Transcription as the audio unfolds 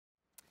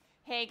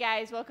Hey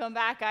guys, welcome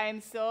back. I am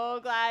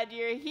so glad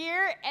you're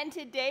here. And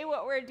today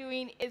what we're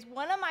doing is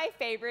one of my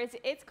favorites.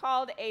 It's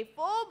called a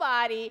full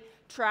body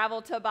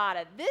travel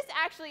Tabata. This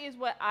actually is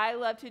what I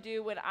love to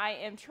do when I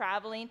am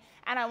traveling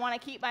and I want to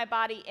keep my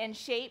body in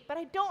shape, but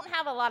I don't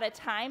have a lot of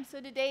time.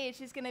 So today it's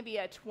just going to be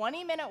a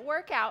 20-minute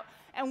workout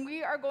and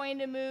we are going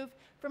to move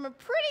from a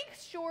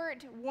pretty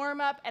short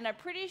warm-up and a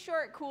pretty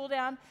short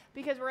cool-down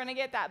because we're going to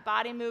get that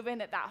body moving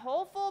at that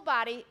whole full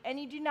body, and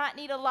you do not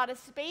need a lot of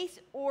space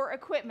or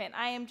equipment.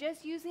 I am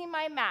just using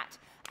my mat,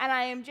 and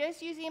I am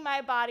just using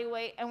my body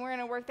weight, and we're going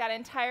to work that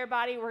entire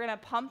body. We're going to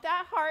pump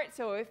that heart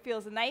so it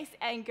feels nice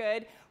and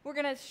good. We're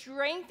going to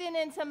strengthen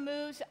in some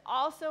moves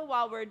also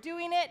while we're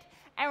doing it,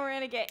 and we're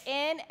going to get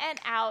in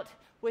and out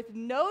with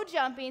no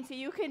jumping, so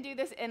you can do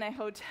this in a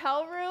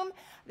hotel room.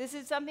 This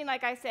is something,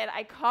 like I said,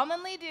 I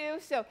commonly do,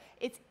 so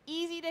it's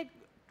easy to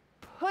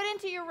put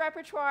into your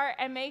repertoire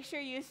and make sure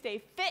you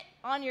stay fit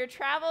on your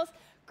travels.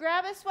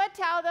 Grab a sweat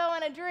towel, though,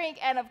 and a drink,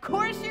 and of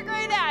course your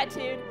great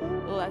attitude.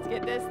 Let's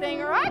get this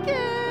thing rocking.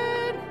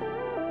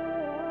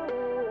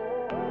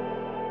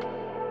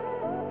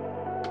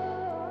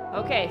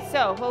 Okay,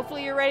 so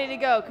hopefully you're ready to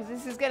go because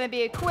this is going to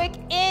be a quick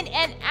in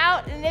and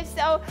out, and if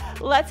so,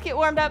 let's get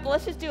warmed up.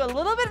 Let's just do a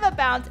little bit of a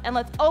bounce, and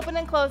let's open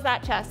and close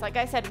that chest. Like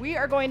I said, we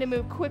are going to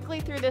move quickly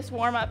through this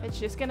warm-up. It's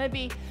just going to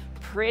be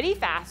pretty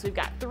fast. We've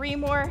got 3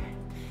 more,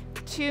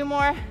 2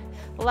 more,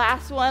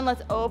 last one.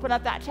 Let's open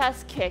up that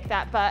chest, kick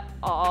that butt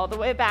all the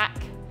way back.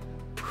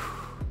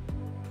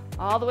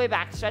 All the way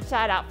back. Stretch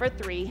that out for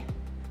 3,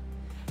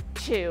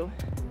 2,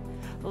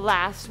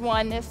 last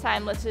one. This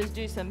time, let's just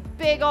do some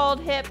big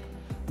old hip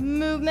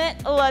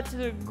movement. Let's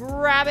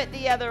grab it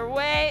the other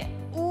way.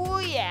 Oh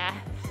yeah.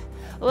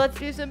 Let's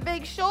do some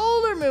big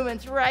shoulder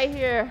movements right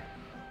here.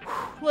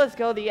 Let's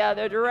go the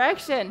other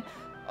direction.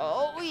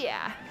 Oh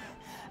yeah.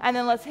 And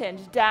then let's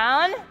hinge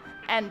down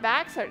and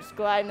back. Start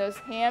gliding those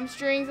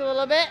hamstrings a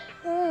little bit.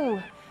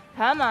 Ooh,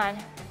 come on.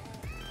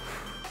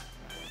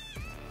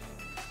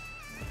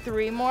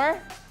 3 more.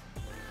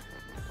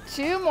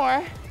 2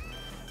 more.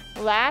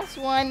 Last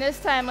one. This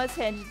time let's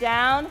hinge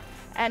down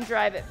and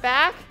drive it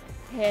back.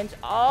 Hinge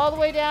all the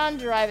way down,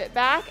 drive it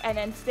back, and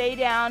then stay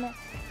down,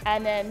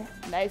 and then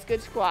nice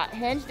good squat.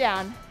 Hinge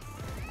down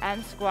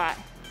and squat.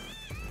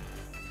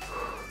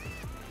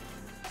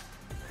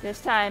 This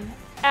time,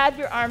 add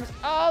your arms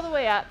all the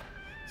way up,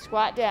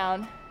 squat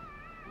down.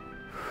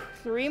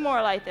 3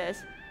 more like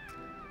this.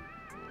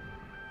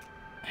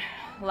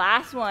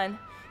 Last one,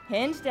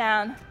 hinge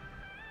down,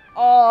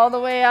 all the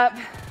way up,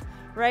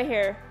 right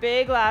here.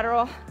 Big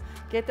lateral.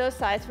 Get those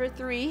sides for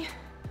 3,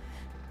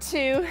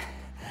 2,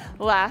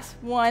 last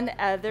one,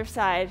 other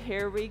side.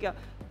 Here we go.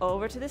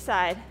 Over to the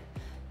side.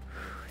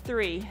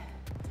 3,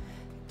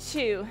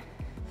 2,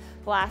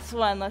 last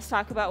one. Let's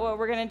talk about what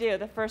we're going to do.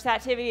 The first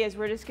activity is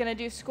we're just going to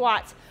do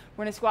squats.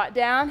 We're going to squat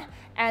down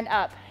and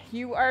up.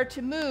 You are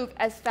to move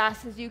as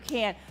fast as you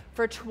can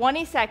for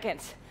 20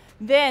 seconds.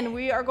 Then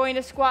we are going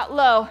to squat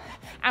low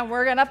and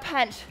we're going to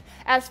punch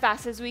as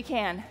fast as we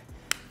can.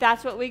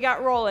 That's what we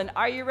got rolling.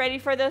 Are you ready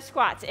for those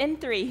squats? In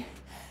 3,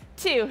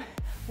 2,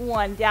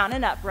 1, down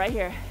and up right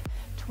here.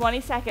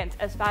 20 seconds,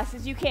 as fast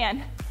as you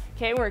can.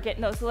 Okay, we're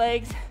getting those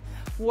legs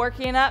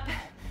working up.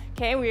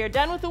 Okay, we are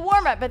done with the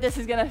warm-up, but this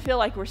is gonna feel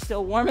like we're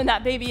still warming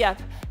that baby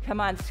up. Come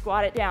on,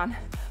 squat it down.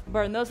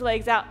 Burn those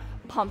legs out,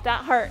 pump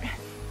that heart.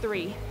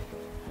 3,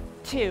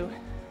 2,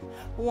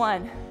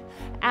 1,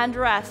 and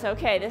rest.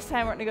 Okay, this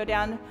time we're gonna go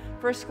down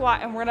for a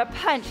squat and we're gonna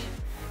punch.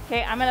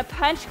 Okay, I'm gonna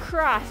punch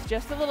cross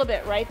just a little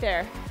bit right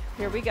there.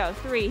 Here we go,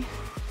 3,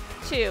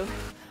 2,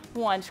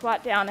 1,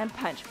 squat down and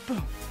punch,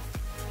 boom.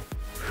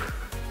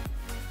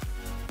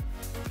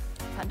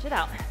 Punch it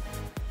out.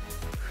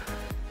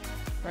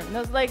 Bring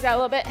those legs out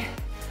a little bit.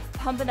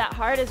 Pumping that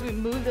hard as we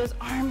move those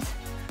arms.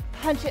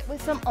 Punch it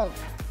with some oomph.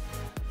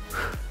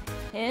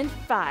 In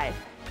 5,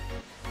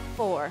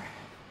 4,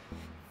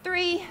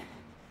 3,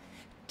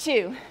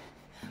 2,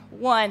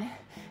 1,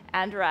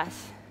 and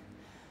rest.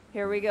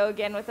 Here we go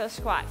again with those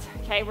squats.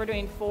 Okay, we're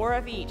doing 4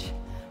 of each.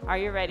 Are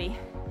you ready?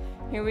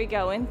 Here we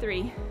go in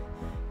 3,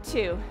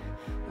 2,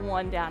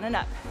 1, down and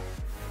up.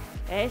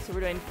 Okay, so we're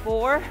doing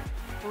 4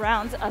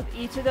 rounds of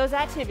each of those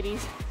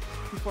activities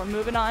before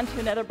moving on to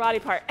another body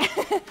part.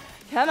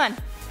 Come on.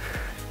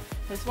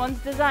 This one's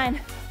designed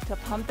to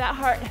pump that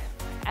heart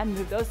and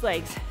move those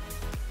legs.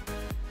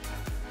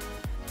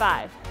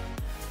 5,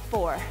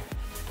 4,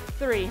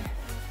 3,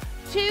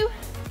 2,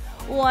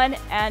 1,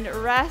 and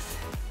rest.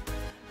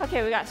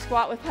 Okay, we got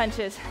squat with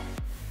punches.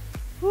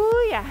 Woo,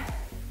 yeah.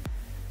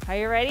 Are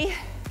you ready?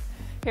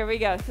 Here we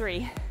go.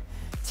 3,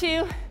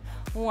 2,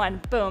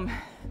 1, boom.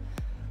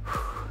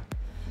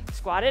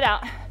 Squat it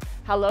out.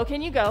 How low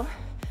can you go?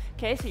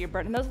 Okay, so you're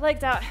burning those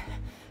legs out,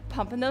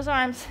 pumping those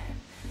arms,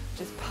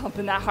 just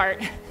pumping that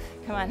heart.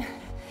 Come on,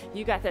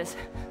 you got this.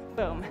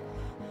 Boom.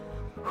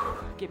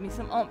 Give me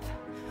some oomph.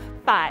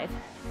 5,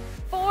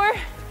 4,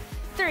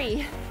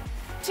 3,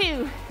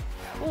 2,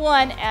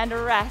 1, and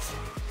rest.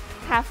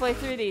 Halfway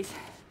through these.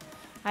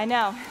 I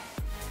know,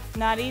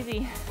 not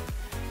easy,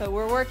 but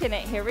we're working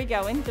it. Here we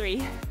go in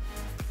 3,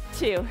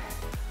 2,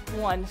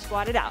 1.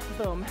 Squat it out.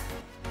 Boom.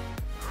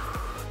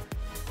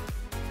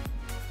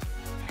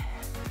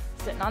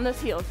 Sitting on those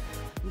heels,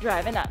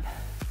 driving up.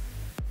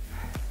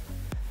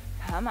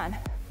 Come on.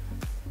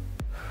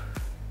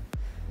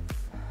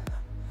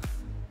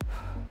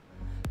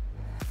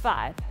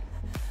 5,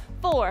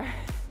 4,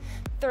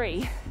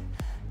 3,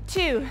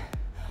 2,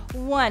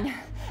 1,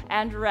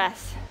 and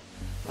rest.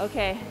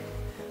 Okay,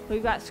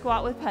 we've got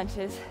squat with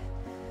punches.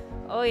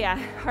 Oh yeah,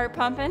 heart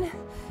pumping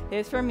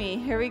is for me.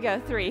 Here we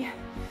go. 3,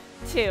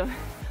 2,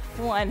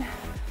 1.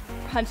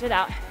 Punch it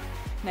out.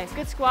 Nice,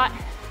 good squat.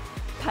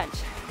 Punch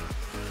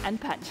and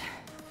punch.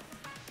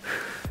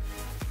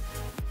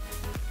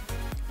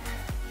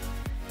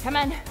 Come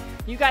on,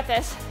 you got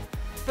this.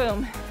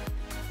 Boom.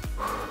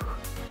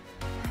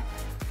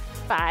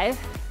 5,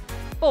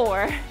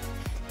 4,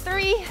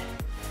 3,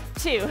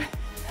 2,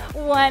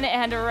 1,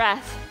 and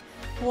rest.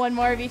 One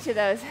more of each of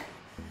those.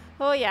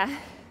 Oh yeah,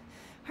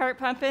 heart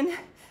pumping.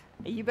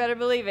 You better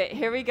believe it.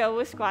 Here we go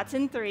with squats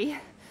in 3,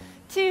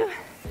 2,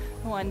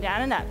 1,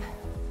 down and up.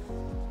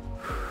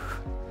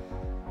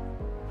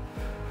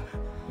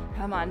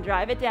 Come on,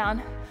 drive it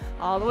down,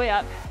 all the way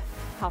up.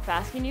 How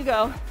fast can you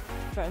go?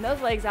 Throwing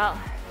those legs out.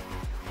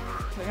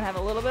 We're gonna have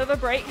a little bit of a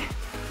break.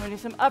 We're gonna do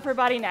some upper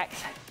body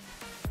next.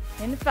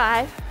 In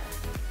 5,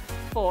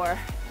 4,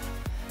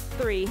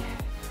 3,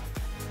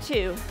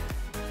 2,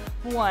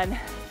 1,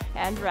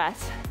 and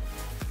rest.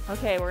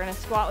 Okay, we're gonna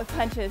squat with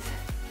punches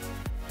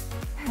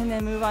and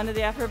then move on to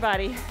the upper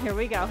body. Here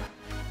we go.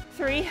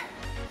 3,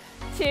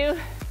 2,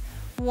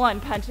 1,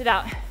 punch it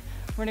out.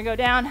 We're gonna go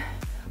down,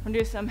 we're gonna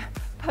do some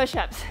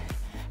push-ups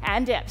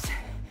and dips.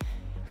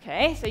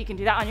 Okay, so you can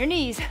do that on your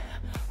knees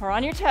or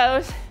on your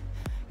toes,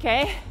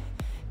 okay?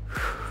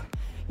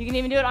 You can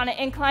even do it on an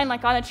incline,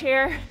 like on a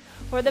chair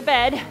or the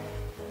bed,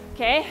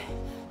 okay?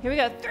 Here we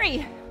go,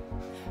 3,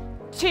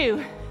 2,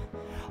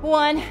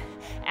 1,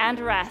 and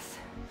rest.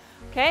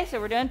 Okay, so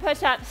we're doing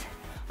push-ups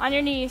on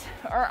your knees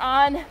or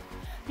on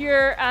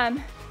your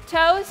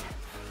toes.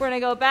 We're gonna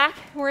go back,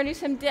 we're gonna do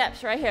some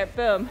dips right here,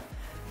 boom.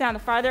 Down, the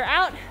farther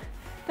out,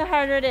 the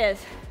harder it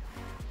is.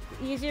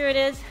 The easier it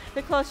is,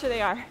 the closer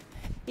they are.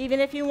 Even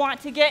if you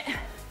want to get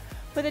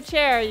with a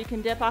chair, you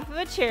can dip off of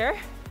a chair,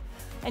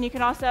 and you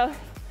can also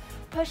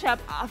push up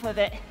off of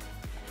it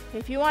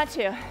if you want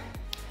to.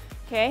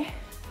 Okay,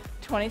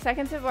 20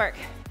 seconds of work,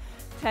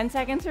 10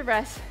 seconds of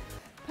rest.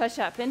 Push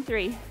up in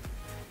 3,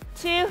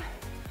 2,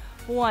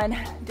 1,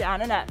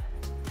 down and up.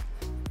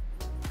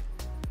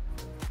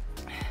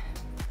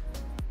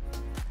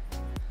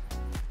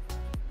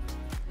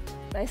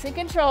 Nice and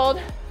controlled.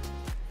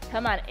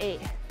 Come on,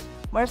 8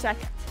 more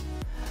seconds.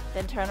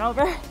 Then turn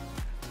over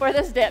for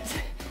those dips.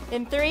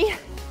 In 3,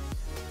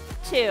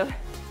 2,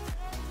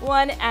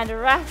 1, and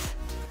rest.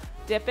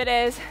 Dip it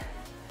is.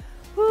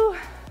 Woo.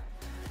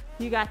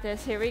 You got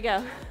this. Here we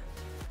go.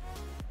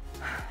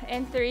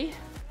 In 3,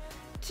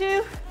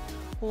 2,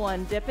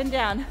 1. Dipping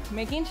down,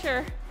 making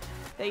sure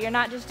that you're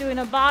not just doing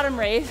a bottom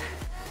raise,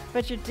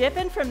 but you're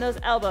dipping from those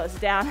elbows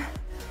down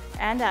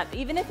and up.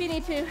 Even if you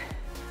need to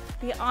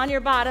be on your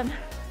bottom,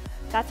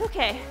 that's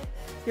okay.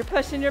 You're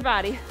pushing your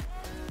body.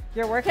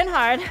 You're working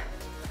hard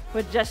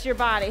with just your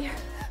body.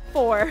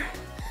 4,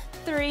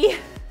 3,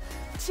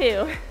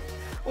 2,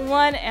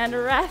 1, and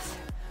rest.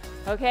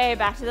 Okay,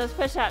 back to those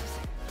push-ups.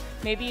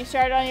 Maybe you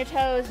started on your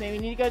toes, maybe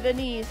you need to go to the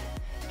knees.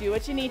 Do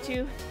what you need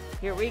to.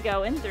 Here we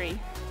go in 3,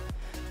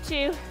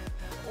 2,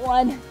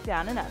 1,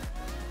 down and up.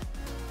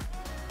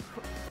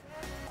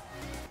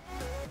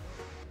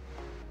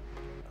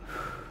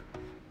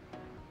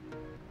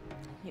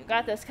 You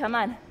got this, come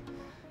on.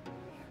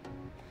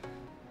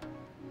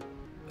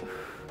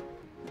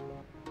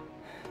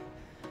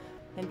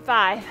 In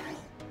 5,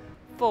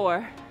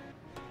 4,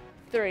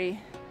 3,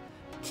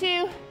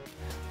 2,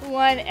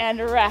 1, and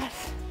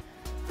rest.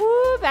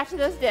 Woo, back to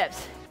those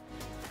dips.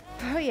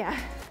 Oh yeah.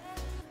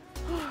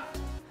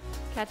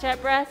 Catch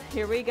that breath.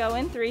 Here we go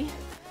in 3,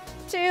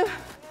 2,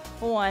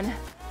 1.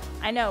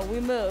 I know, we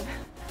move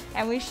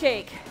and we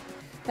shake.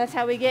 That's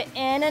how we get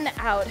in and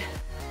out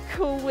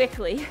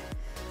quickly.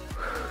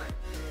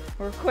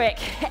 We're quick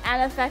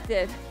and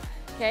effective.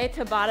 Okay,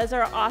 Tabatas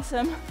are an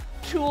awesome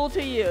tool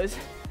to use.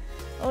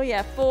 Oh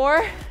yeah,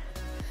 4,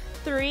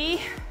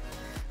 3,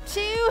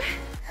 2,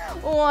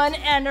 1,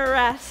 and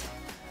rest.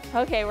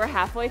 Okay, we're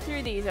halfway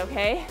through these,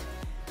 okay?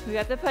 We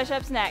got the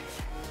push-ups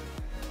next.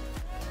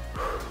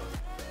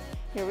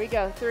 Here we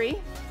go, 3,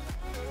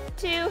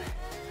 2,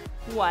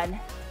 1.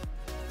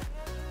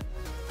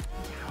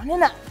 Down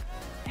and up.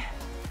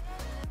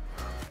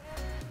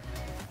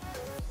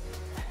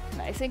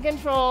 Nice and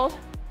controlled.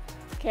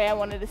 Okay, I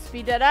wanted to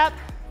speed that up.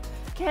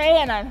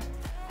 Okay, and I'm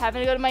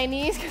having to go to my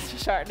knees because I'm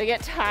starting to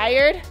get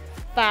tired.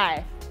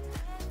 5,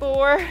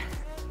 4,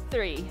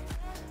 3,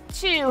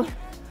 2,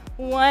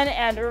 1,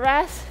 and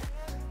rest.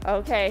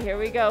 Okay, here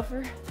we go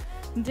for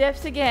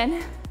dips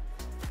again.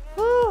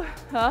 Woo.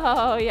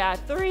 Oh yeah,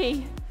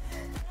 3,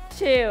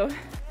 2,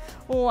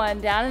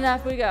 1, down and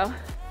up we go.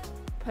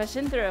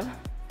 Pushing through.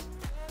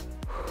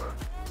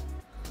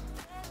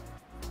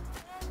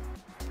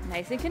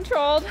 Nice and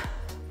controlled.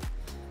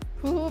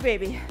 Ooh,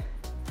 baby.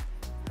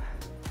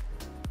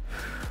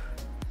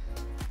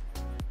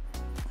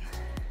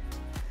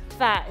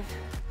 5,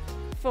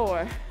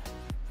 4,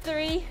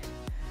 3,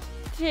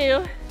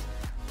 2,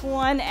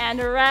 1, and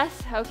a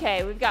rest.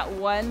 Okay, we've got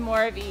one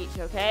more of each,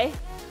 okay?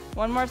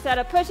 One more set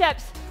of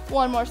push-ups,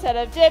 one more set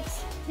of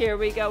dips. Here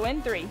we go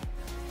in 3,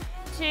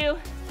 2,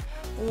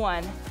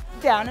 1.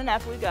 Down and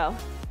up we go.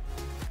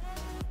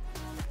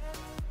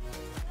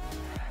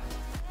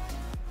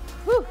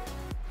 Whew.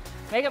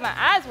 Making my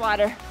eyes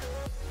water.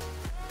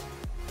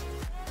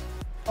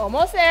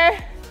 Almost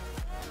there.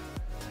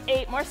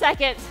 8 more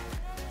seconds.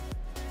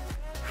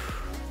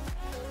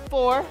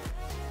 4,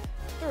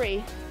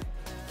 3,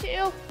 2,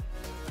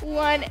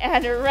 1,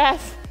 and a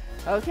rest.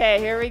 Okay,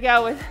 here we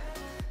go with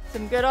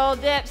some good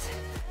old dips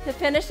to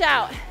finish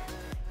out.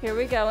 Here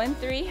we go in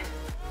 3,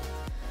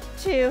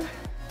 2,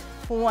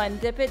 1.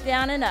 Dip it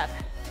down and up.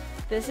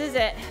 This is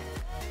it.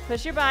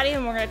 Push your body,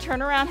 and we're gonna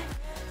turn around,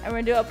 and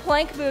we're gonna do a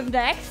plank move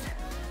next.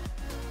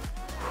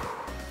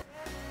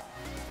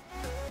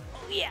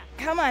 Yeah,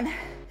 come on.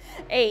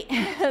 8,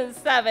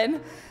 7,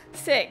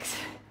 6,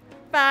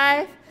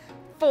 5,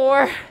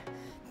 4,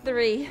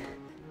 3,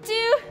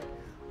 2,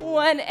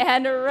 1,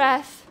 and a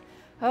rest.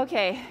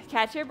 Okay,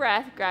 catch your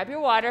breath, grab your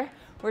water.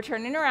 We're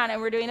turning around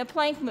and we're doing a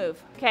plank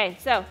move. Okay,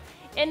 so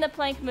in the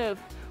plank move,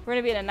 we're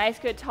gonna be in a nice,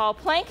 good, tall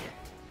plank.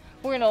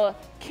 We're gonna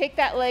kick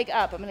that leg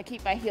up. I'm gonna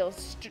keep my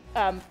heels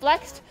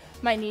flexed,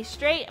 my knees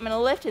straight. I'm gonna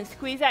lift and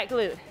squeeze that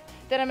glute.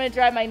 Then I'm gonna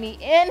drive my knee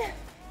in,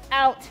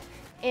 out,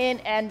 in,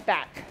 and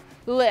back.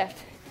 Lift,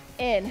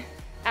 in,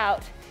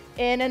 out,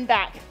 in, and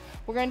back.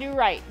 We're gonna do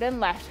right, then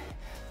left.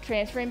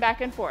 Transferring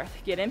back and forth.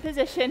 Get in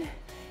position.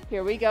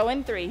 Here we go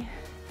in 3,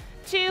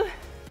 2,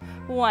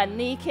 1.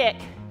 Knee kick,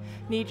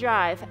 knee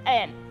drive,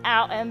 in,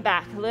 out, and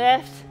back.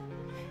 Lift,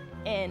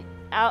 in,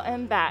 out,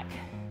 and back.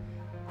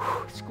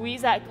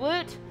 Squeeze that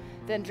glute,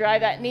 then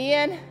drive that knee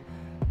in.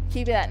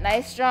 Keeping that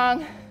nice,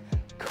 strong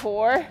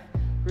core.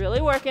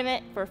 Really working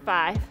it for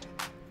 5,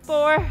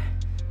 4,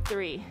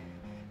 3,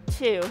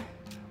 2,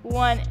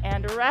 1,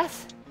 and a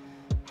rest.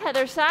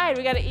 Other side,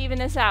 we gotta even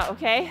this out,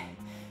 okay?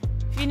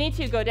 If you need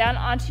to, go down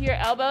onto your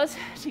elbows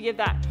to give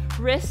that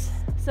wrist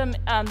some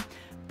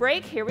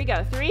break. Here we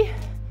go. 3,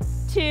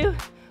 2,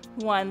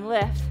 1.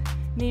 Lift.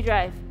 Knee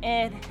drive.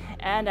 In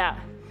and out.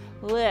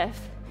 Lift.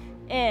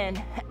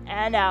 In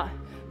and out.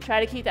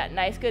 Try to keep that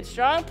nice, good,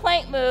 strong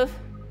plank move.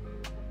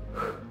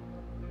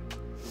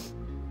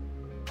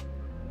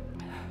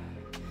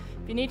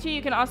 If you need to,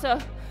 you can also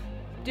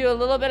do a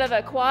little bit of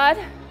a quad.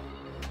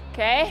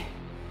 Okay?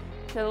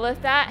 So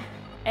lift that.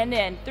 And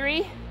in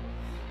 3,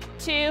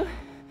 2,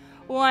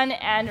 1,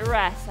 and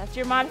rest. That's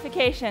your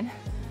modification,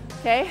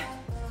 okay?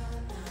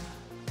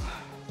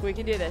 We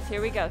can do this.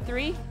 Here we go.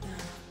 3,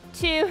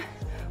 2,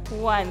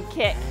 1.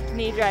 Kick,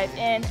 knee drive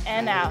in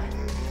and out.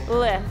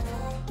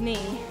 Lift,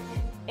 knee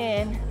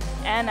in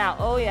and out.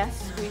 Oh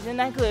yes, squeezing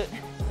that glute.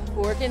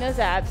 Working those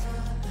abs.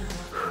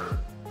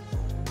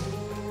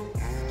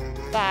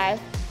 5,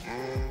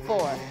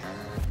 4,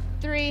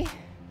 3,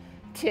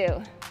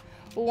 2,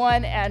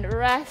 1, and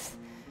rest.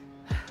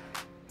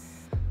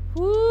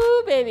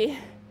 Woo, baby.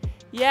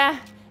 Yeah,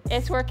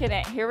 it's working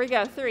it. Here we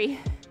go. 3,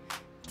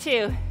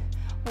 2,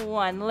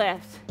 1.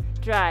 Lift,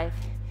 drive,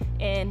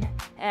 in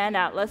and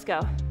out. Let's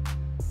go.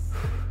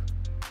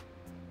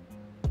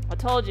 I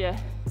told you,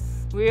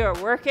 we are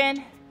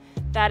working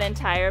that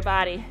entire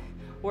body.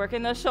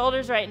 Working those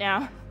shoulders right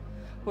now.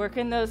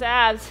 Working those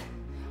abs.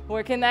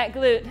 Working that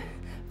glute.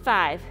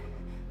 5,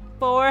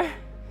 4,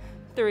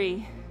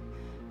 3,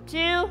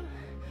 2,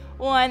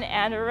 1,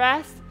 and a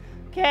rest.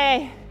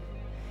 Okay.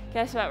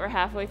 Guess what? We're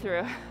halfway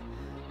through.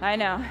 I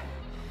know.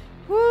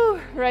 Woo,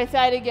 right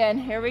side again.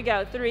 Here we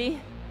go. 3,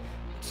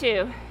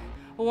 2,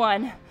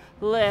 1.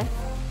 Lift,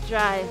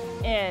 drive,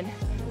 in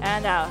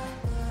and out.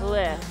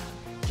 Lift,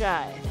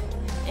 drive,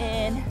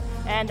 in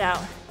and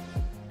out.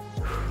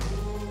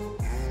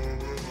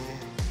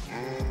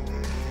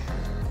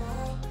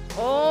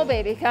 Oh,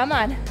 baby, come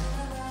on.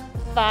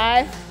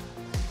 5,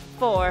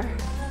 4,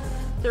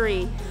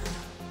 3,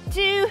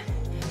 2,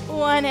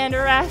 1, and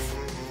rest.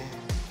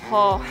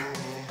 Oh,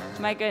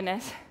 my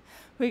goodness.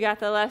 We got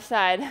the left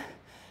side.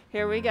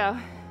 Here we go.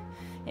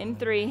 In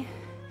 3,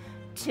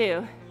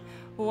 2,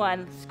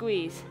 1.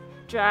 Squeeze,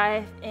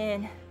 drive,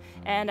 in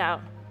and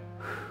out.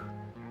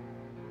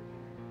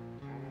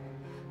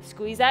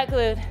 Squeeze that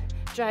glute,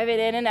 drive it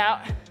in and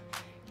out.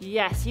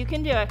 Yes, you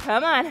can do it.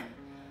 Come on.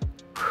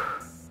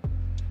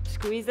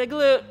 Squeeze the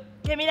glute.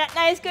 Give me that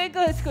nice, good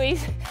glute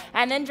squeeze.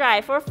 And then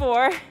drive for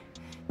 4,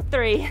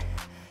 3,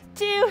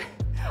 2,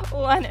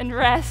 1, and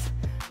rest.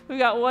 We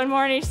got one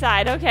more on each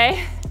side,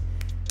 okay?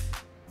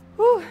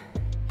 Whew.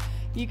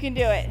 You can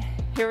do it.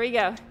 Here we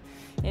go.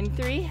 In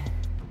 3,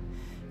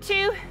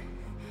 2,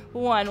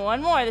 1.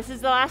 One more. This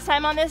is the last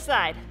time on this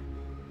side.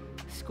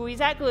 Squeeze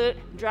that glute.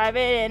 Drive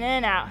it in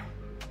and out.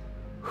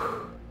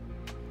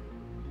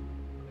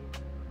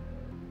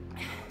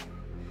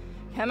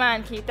 Come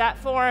on, keep that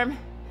form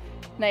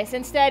nice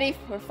and steady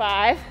for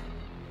 5,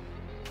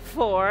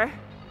 4,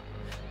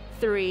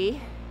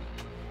 3,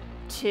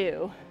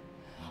 2,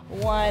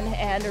 1,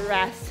 and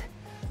rest.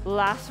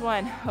 Last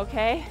one,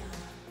 okay?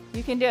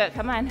 You can do it,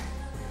 come on.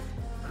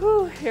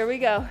 Whew, here we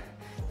go.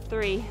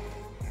 3,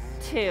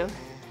 2,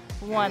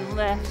 1,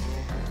 lift.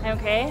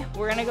 Okay,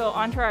 we're gonna go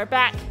onto our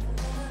back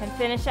and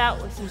finish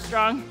out with some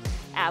strong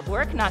ab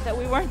work. Not that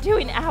we weren't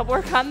doing ab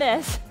work on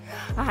this.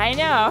 I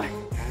know.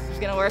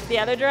 Just gonna work the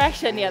other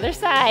direction, the other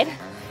side.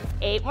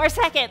 8 more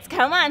seconds,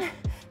 come on.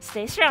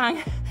 Stay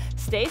strong,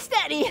 stay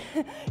steady.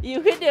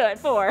 You can do it.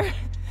 4,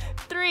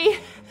 3,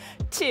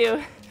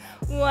 2,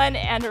 1,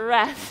 and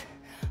rest.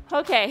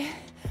 Okay,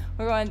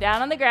 we're going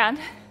down on the ground.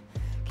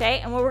 Okay,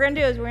 and what we're gonna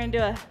do is we're gonna do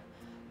a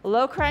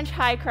low crunch,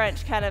 high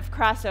crunch kind of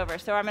crossover.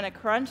 So I'm gonna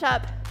crunch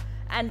up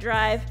and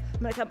drive.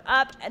 I'm gonna come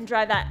up and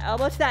drive that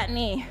elbow to that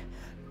knee.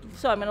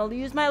 So I'm gonna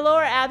use my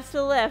lower abs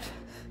to lift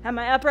and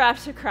my upper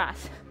abs to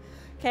cross.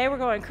 Okay, we're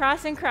going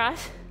cross and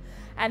cross.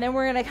 And then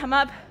we're gonna come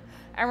up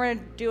and we're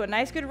gonna do a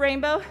nice good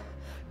rainbow,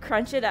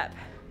 crunch it up.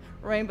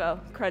 Rainbow,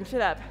 crunch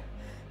it up.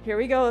 Here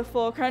we go with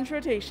full crunch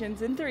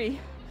rotations in 3,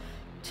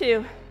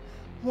 2,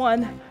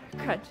 1.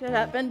 Crunch it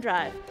up and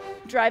drive.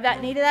 Drive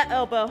that knee to that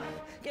elbow.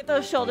 Get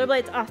those shoulder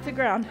blades off the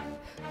ground.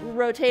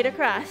 Rotate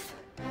across.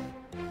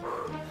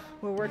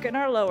 We're working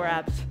our lower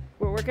abs.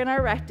 We're working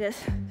our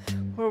rectus.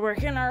 We're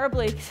working our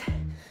obliques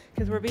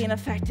because we're being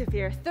effective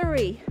here.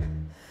 3,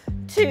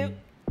 2,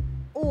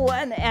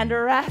 1, and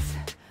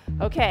rest.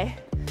 Okay,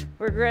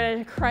 we're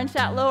gonna crunch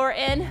that lower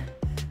in,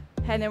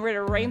 and then we're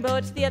gonna rainbow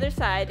it to the other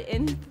side.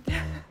 In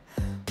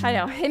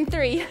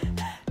 3,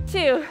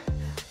 2,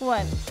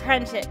 1.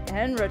 Crunch it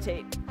and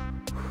rotate.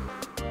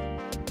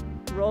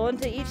 Roll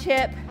into each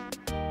hip,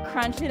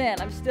 crunch it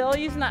in. I'm still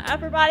using that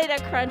upper body to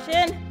crunch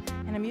in,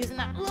 and I'm using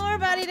that lower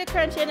body to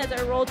crunch in as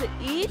I roll to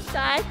each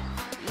side,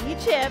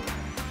 each hip.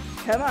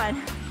 Come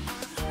on.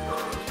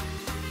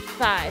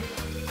 5,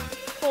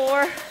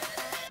 4,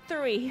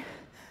 3,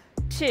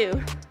 2,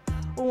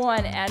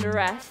 1, and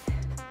rest.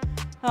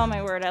 Oh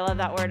my word, I love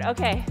that word.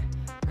 Okay,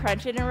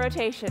 crunch it in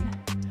rotation.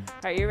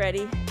 Are you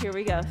ready? Here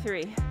we go.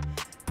 3,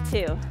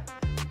 2,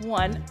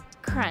 1,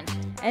 crunch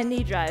and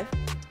knee drive.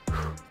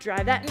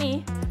 Drive that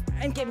knee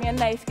and give me a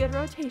nice good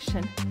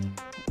rotation.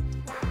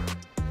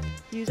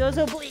 Use those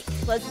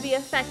obliques. Let's be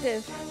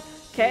effective.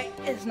 Okay,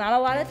 it's not a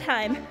lot of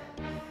time,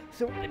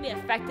 so we're gonna be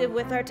effective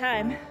with our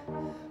time.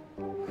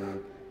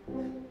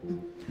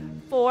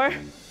 4,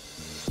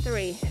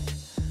 3,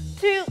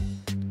 2,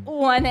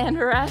 1, and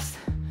rest.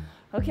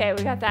 Okay,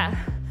 we got that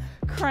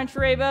crunch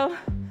rainbow.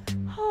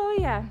 Oh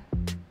yeah.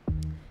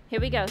 Here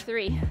we go.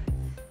 3,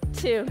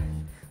 2,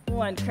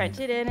 1. Crunch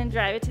it in and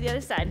drive it to the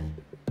other side.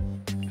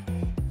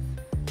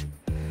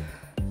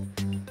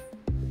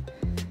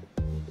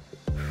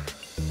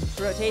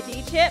 Rotate to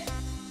each hip,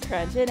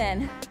 crunch it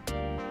in.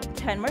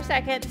 10 more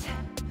seconds.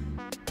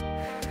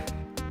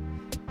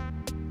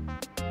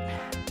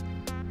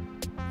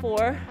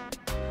 4,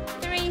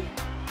 3,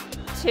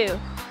 2,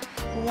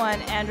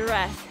 1, and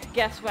rest.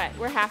 Guess what?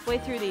 We're halfway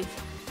through these.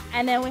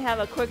 And then we have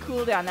a quick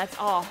cool down, that's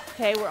all.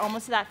 Okay, we're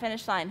almost to that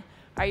finish line.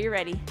 Are you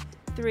ready?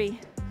 3,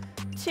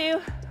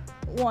 2,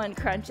 1,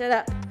 crunch it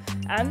up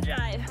and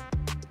drive.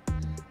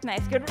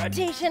 Nice good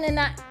rotation in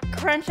that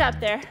crunch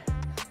up there.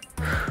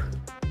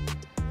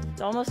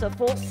 It's almost a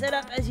full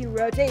sit-up as you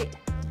rotate.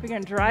 We're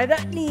gonna drive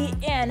that knee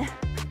in.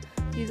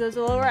 Use those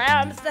lower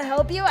arms to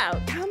help you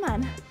out. Come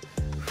on.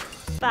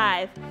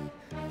 5,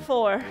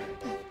 4,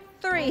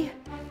 3,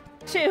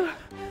 2,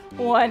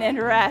 1, and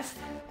rest.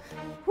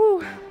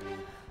 Whew.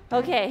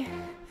 Okay,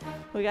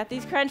 we got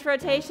these crunch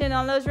rotation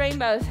on those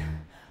rainbows.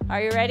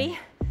 Are you ready?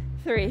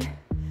 3,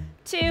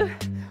 2,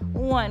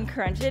 1,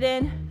 crunch it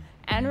in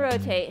and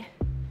rotate.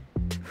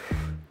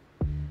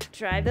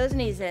 Drive those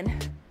knees in.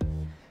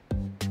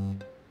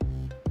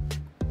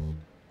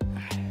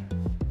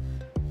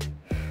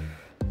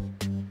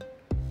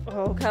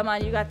 Oh, come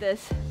on, you got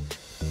this.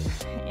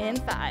 In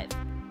 5,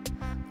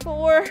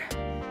 4,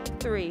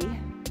 3,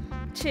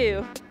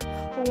 2,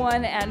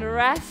 1, and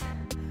rest.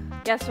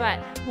 Guess what?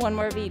 One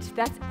more of each.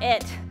 That's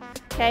it.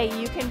 Okay,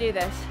 you can do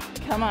this.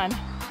 Come on.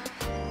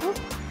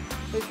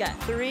 We've got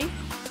 3,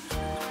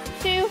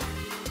 2,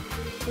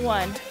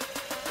 1.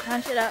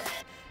 Crunch it up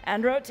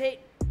and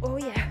rotate. Oh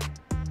yeah.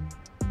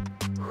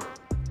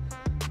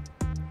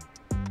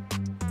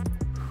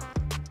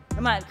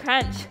 Come on,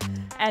 crunch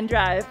and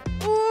drive.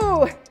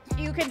 Ooh,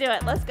 you can do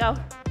it. Let's go.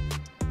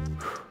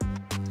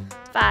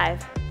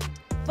 5,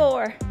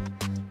 4,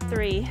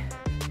 3,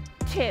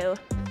 2,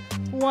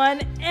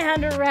 1,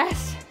 and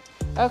rest.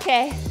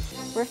 Okay,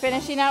 we're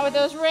finishing out with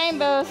those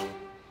rainbows.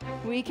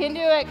 We can do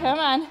it. Come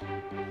on.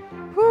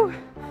 Whew.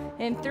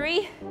 In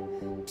 3,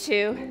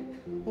 2,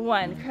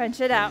 1.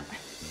 Crunch it out.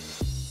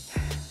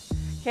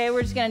 Okay,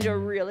 we're just gonna do a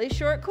really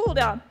short cool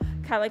down,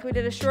 kind of like we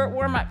did a short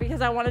warm up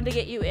because I wanted to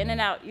get you in and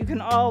out. You can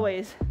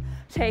always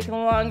take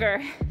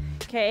longer.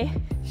 Okay,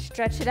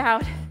 stretch it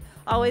out.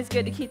 Always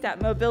good to keep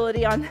that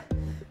mobility on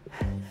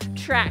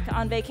track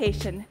on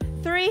vacation.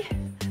 3,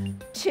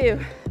 2,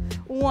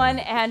 1,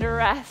 and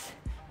rest.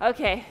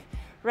 Okay,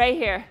 right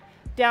here,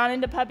 down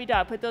into puppy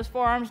dog. Put those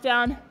forearms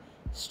down,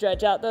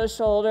 stretch out those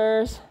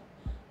shoulders.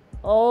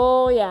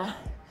 Oh yeah.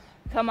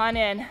 Come on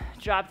in.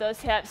 Drop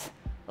those hips.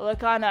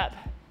 Look on up.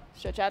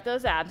 Stretch out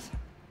those abs.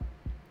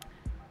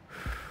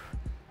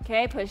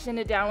 Okay, push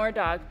into downward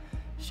dog.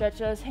 Stretch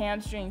those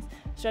hamstrings.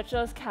 Stretch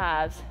those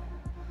calves.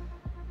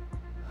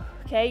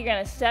 Okay, you're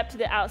gonna step to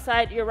the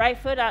outside, your right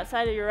foot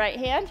outside of your right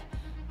hand.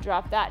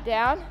 Drop that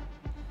down,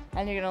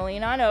 and you're gonna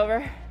lean on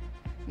over.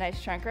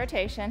 Nice trunk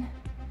rotation.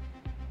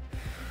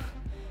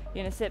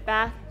 You're gonna sit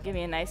back, give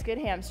me a nice good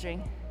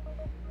hamstring.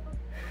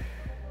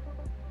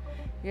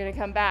 You're gonna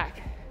come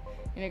back.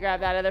 You're gonna grab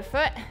that other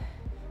foot,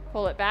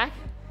 pull it back,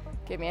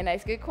 give me a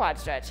nice good quad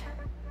stretch.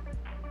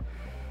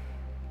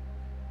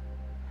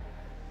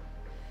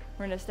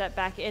 We're gonna step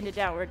back into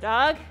downward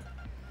dog.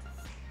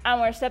 And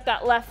we're gonna step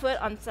that left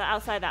foot on the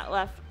outside that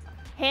left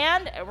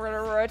hand, and we're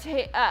gonna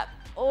rotate up.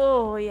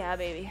 Oh yeah,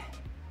 baby.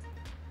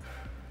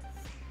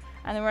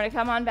 And then we're gonna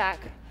come on back.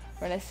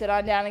 We're gonna sit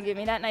on down and give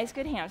me that nice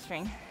good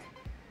hamstring.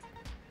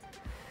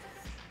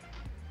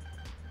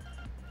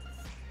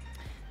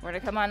 We're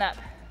gonna come on up.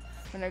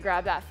 We're gonna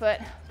grab that foot,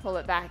 pull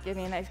it back, give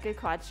me a nice good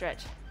quad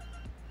stretch.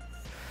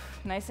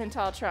 Nice and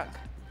tall trunk.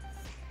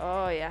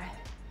 Oh yeah.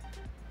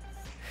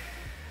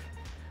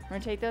 We're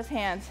gonna take those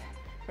hands,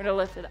 we're gonna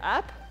lift it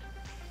up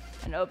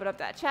and open up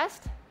that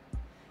chest.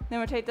 Then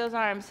we'll take those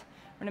arms,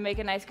 we're gonna make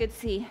a nice good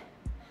C.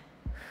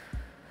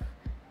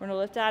 We're gonna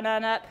lift that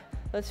on up.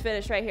 Let's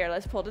finish right here.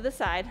 Let's pull to the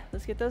side.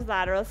 Let's get those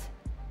laterals.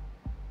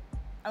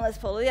 And let's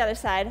pull to the other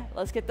side.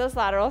 Let's get those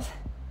laterals.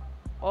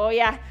 Oh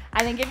yeah,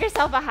 and then give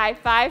yourself a high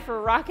five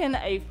for rocking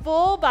a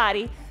full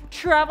body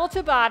travel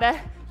Tabata.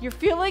 You're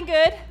feeling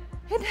good,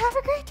 and have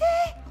a great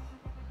day.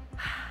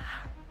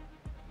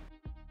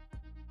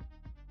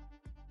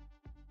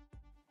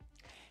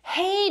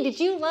 Hey, did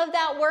you love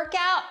that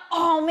workout?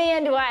 Oh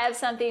man, do I have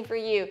something for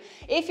you.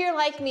 If you're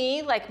like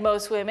me, like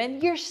most women,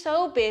 you're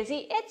so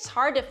busy, it's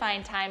hard to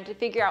find time to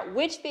figure out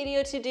which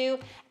video to do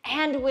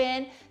and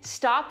when.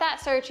 Stop that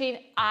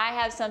searching, I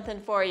have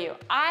something for you.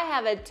 I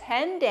have a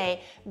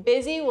 10-day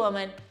Busy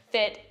Woman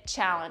Fit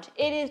Challenge.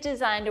 It is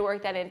designed to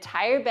work that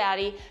entire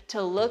body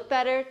to look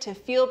better, to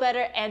feel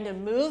better, and to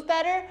move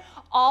better,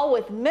 all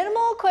with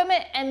minimal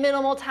equipment and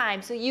minimal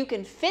time, so you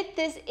can fit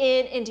this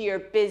into your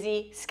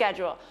busy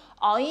schedule.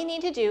 All you need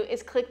to do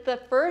is click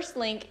the first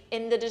link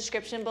in the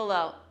description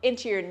below,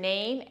 enter your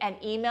name and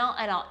email,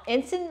 and I'll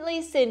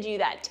instantly send you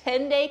that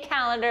 10-day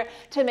calendar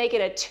to make it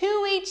a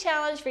 2-week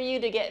challenge for you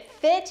to get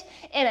fit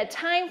in a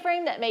time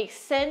frame that makes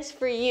sense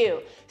for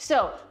you.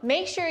 So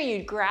make sure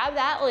you grab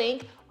that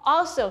link.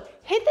 Also,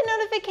 hit the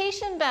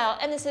notification bell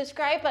and the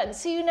subscribe button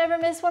so you never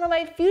miss one of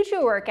my future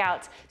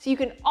workouts, so you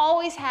can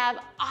always have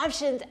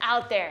options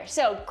out there.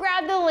 So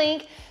grab the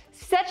link,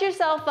 set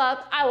yourself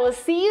up. I will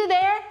see you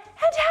there,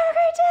 and have a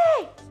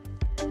great day.